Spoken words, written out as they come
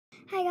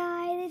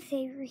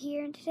Xavier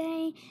here, and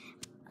today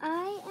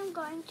I am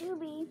going to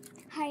be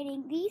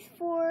hiding these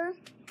 4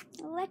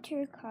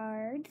 letter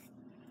cards.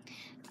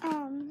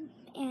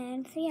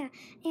 And so yeah,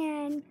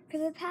 and for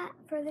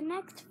the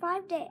next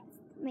 4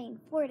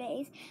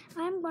 days,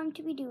 I'm going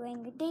to be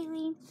doing a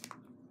daily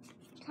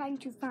trying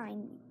to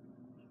find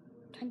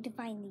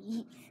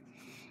these.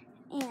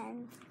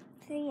 And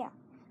so yeah,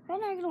 right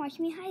now you're gonna watch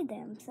me hide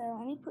them. So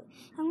I'm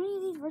gonna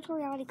use these virtual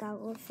reality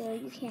goggles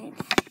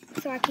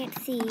so I can't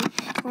see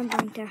where I'm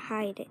going to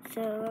hide it.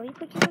 So let me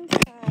put you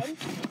inside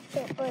so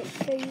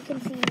you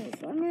can see me.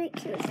 So let me make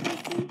sure it's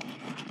facing me.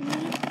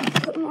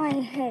 Put my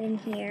head in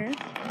here.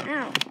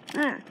 Ow.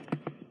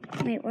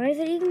 Wait, why is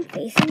it even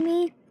facing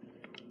me?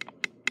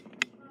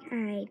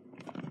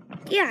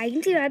 Yeah, I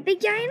can see that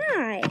big giant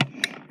eye.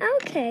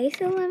 Okay,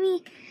 so let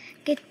me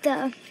get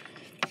the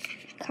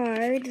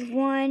cards.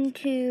 1,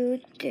 2,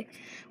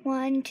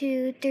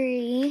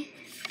 3,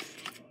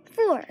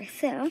 4.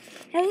 So I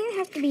don't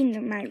have to be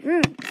in my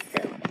room.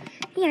 So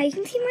yeah, you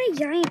can see my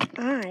giant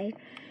eye.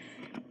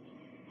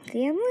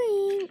 See, I'm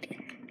linked.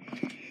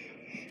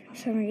 For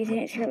some reason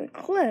it's really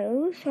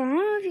close, so I don't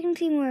know if you can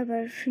see more,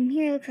 but from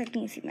here it looks like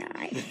you can see my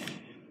eye.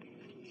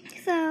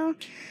 So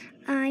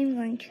I'm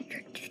going to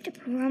just to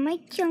put on my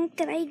junk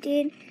that I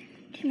did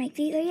to make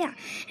these. Oh yeah,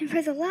 and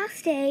for the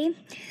last day,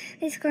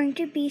 it's going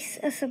to be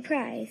a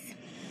surprise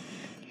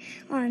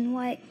on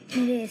what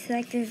it is. So,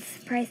 like there's a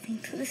surprise thing.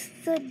 So this is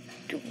the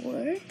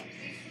door.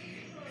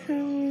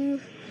 So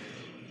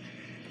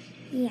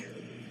yeah,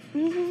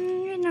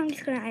 right now I'm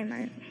just gonna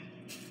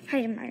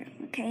hide in my room.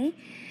 Okay.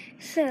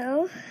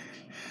 So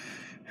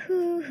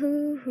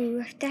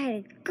who? That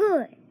is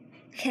good.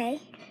 Okay.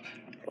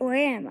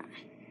 Where am I?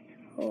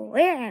 Oh,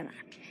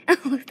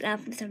 stop!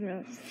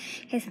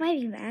 It's my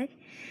bag.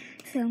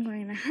 So I'm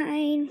going to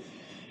hide.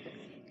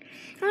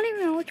 I don't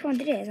even know which one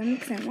it is. I'm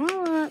mixing them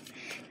all up.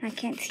 I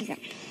can't see them.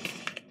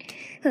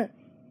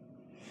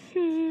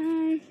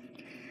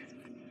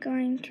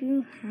 Going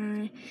to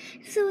hide.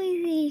 So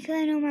easy, because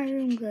I know my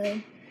room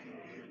good.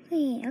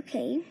 Yeah,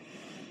 okay.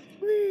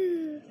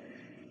 Woo!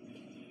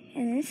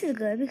 And this is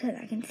good because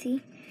I can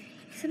see.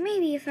 So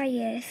maybe if I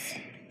just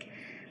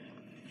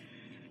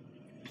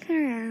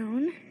turn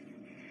around.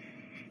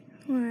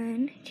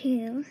 1,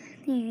 2,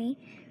 3.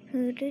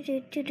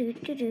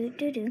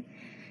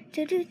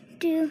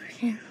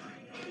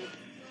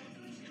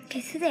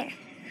 Okay, so there.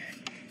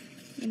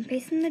 I'm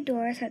facing the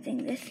door, so I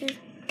think this is.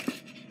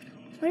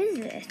 What is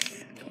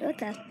this?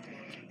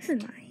 This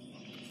is my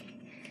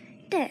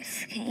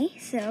desk. Okay,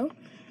 so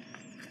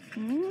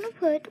I'm gonna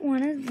put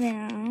one of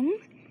them.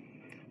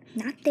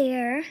 Not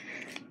there.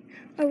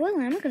 Or well,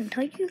 I'm not gonna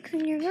tell you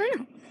because you're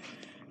gonna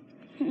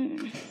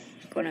know.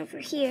 Going over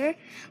here.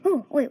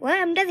 Oh, wait, what?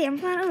 I'm dizzy. I'm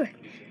falling over.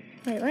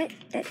 Wait, what?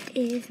 That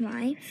is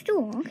my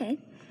stool. Okay.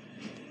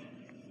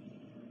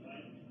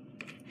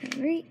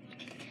 Reach.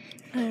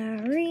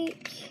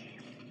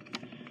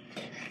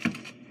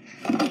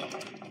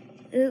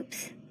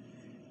 Oops.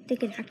 They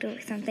could knocked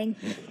over something.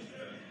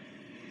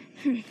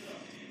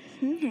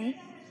 Okay.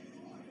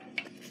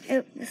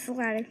 Oh, this is a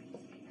ladder.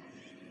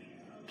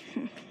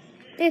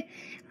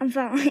 I'm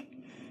falling.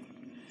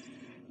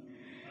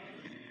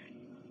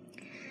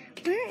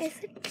 Where is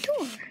the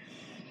door?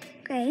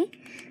 Okay,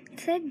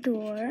 it's a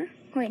door.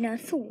 Wait, no,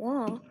 it's a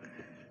wall.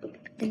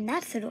 Then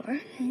that's the door.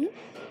 Okay.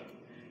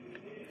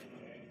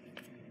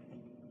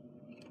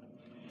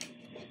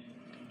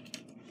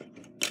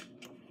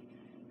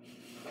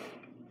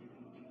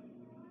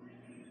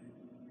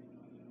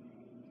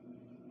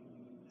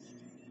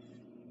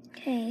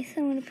 Okay,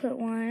 so I'm going to put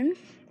one.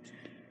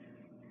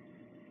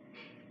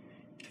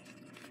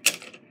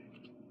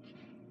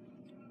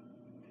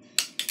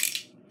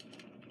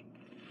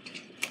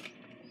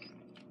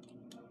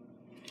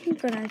 I'm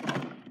gonna,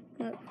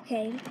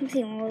 okay, you can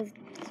see one was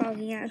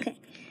clogging out, okay.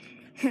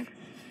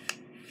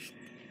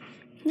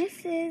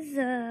 This is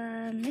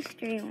a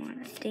mystery one,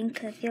 I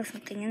think, I feel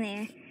something in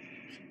there.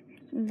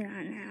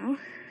 Not now.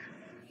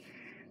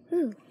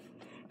 Ooh.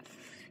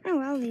 I don't know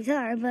what all these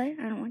are, but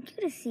I don't want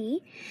you to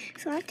see,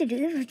 so I have to do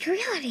the virtual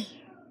reality.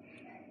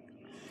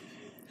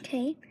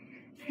 Okay,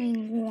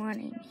 hang one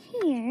in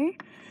here.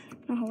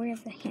 Oh,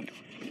 where's the handle?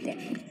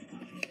 There.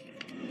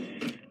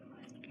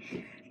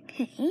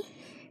 Okay.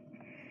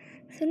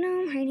 So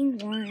now I'm hiding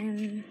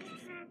one.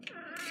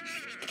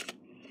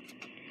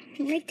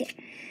 Right there.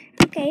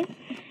 Okay.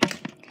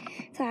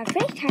 So I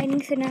finished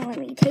hiding, so now let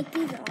me take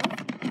these off.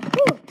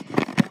 Woo!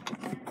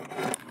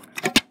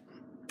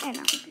 And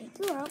I'll take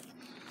these off.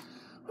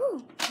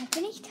 Woo! I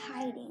finished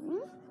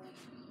hiding.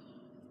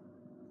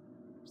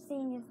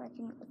 Seeing if I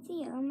can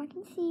see them. I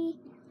can see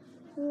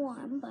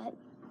one, but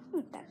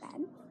not that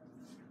bad.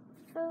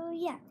 So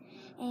yeah.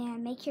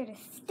 And make sure to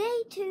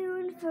stay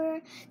tuned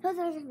for those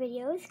other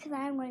videos because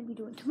I'm going to be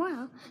doing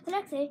tomorrow, the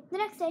next day, and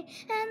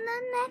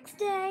the next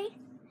day.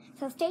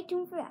 So stay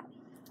tuned for that.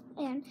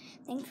 And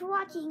thanks for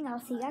watching. I'll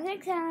see you guys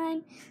next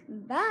time.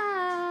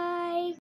 Bye.